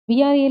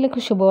వీఆర్ఏలకు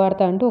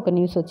శుభవార్త అంటూ ఒక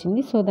న్యూస్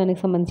వచ్చింది. సో దానికి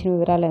సంబంధించిన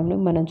వివరాలను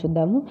మనం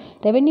చూద్దాము.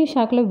 రెవెన్యూ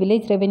శాఖలో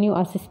విలేజ్ రెవెన్యూ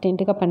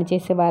అసిస్టెంట్గా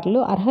పనిచేసే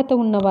వారిలో అర్హత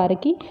ఉన్న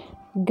వారికి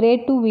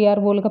గ్రేడ్ 2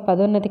 వీఆర్ఓలుగా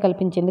పదోన్నతి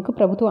కల్పించేందుకు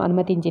ప్రభుత్వం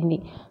అనుమతించింది.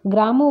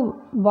 గ్రామ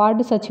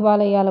వార్డు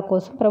సచివాలయాల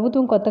కోసం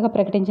ప్రభుత్వం కొత్తగా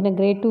ప్రకటించిన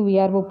గ్రేడ్ 2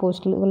 వీఆర్ఓ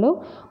పోస్టులలో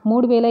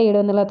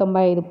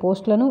 3795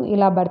 పోస్టులను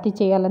ఇలా భర్తీ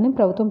చేయాలని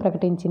ప్రభుత్వం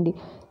ప్రకటించింది.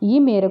 ఈ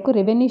మేరకు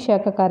రెవెన్యూ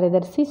శాఖ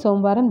కార్యదర్శి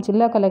సోమవారం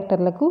జిల్లా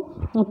కలెక్టర్లకు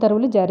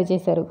ఉత్తర్వులు జారీ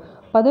చేశారు.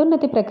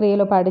 పదోన్నతి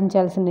ప్రక్రియలో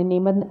పాటించాల్సిన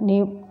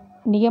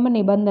నియమ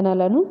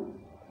నిబంధనలను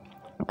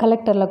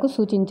కలెక్టర్లకు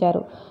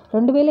సూచించారు.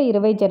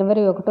 2020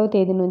 జనవరి 1వ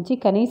తేదీ నుంచి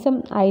కనీసం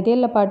 5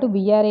 ఏళ్ల పాటు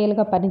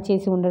వీఆర్ఏలుగా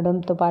పనిచేసి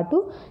ఉండడంతో పాటు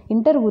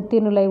ఇంటర్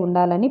ఉత్తీర్ణులై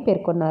ఉండాలని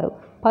పేర్కొన్నారు.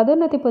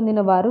 పదోన్నతి పొందిన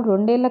వారు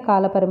 2 ఏళ్ల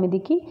కాల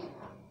పరిమితికి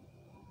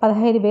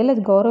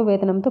 15,000 గౌరవ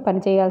వేతనంతో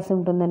పనిచేయాల్సి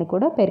ఉంటుందని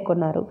కూడా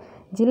పేర్కొన్నారు.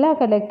 జిల్లా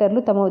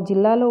కలెక్టర్లు తమ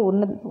జిల్లాలో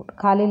ఉన్న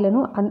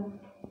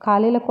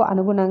ఖాళీలకు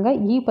అనుగుణంగా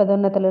ఈ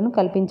పదోన్నతులను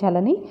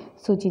కల్పించాలని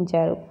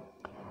సూచించారు.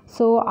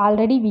 సో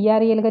ఆల్రెడీ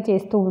వీఆర్ఏలుగా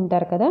చేస్తూ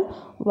ఉంటారు కదా,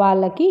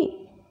 వాళ్ళకి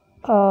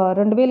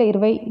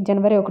 2020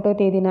 జనవరి 1వ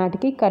తేదీ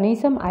నాటికి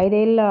కనీసం 5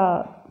 ఏళ్ల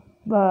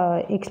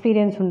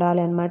ఎక్స్పీరియన్స్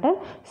ఉండాలి అన్నమాట.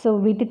 సో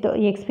వీటితో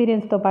ఈ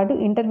ఎక్స్పీరియన్స్తో పాటు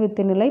ఇంటర్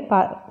ఉత్తీర్ణులై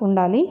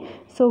ఉండాలి.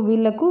 సో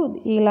వీళ్ళకు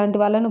ఇలాంటి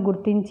వాళ్ళను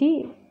గుర్తించి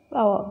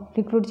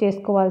రిక్రూట్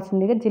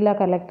చేసుకోవాల్సిందిగా జిల్లా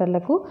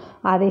కలెక్టర్లకు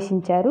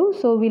ఆదేశించారు.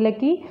 సో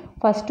వీళ్ళకి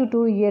ఫస్ట్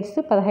 2 ఇయర్స్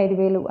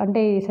 15,000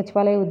 అంటే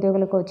సచివాలయ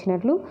ఉద్యోగులకు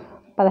వచ్చినట్లు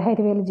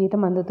 15,000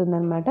 జీతం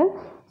అందుతుందన్నమాట.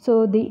 సో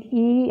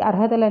ఈ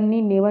అర్హతలన్నీ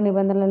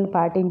నిబంధనలను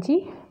పాటించి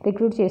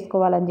రిక్రూట్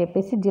చేసుకోవాలని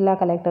చెప్పేసి జిల్లా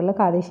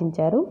కలెక్టర్లకు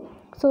ఆదేశించారు.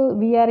 సో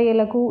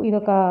వీఆర్ఏలకు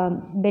ఇదొక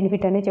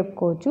బెనిఫిట్ అనే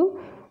చెప్పుకోవచ్చు.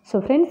 సో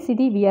ఫ్రెండ్స్,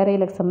 ఇది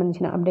వీఆర్ఏలకు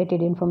సంబంధించిన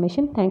updated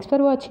information. Thanks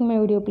for watching my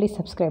video. Please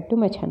subscribe to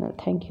my channel.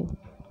 Thank you.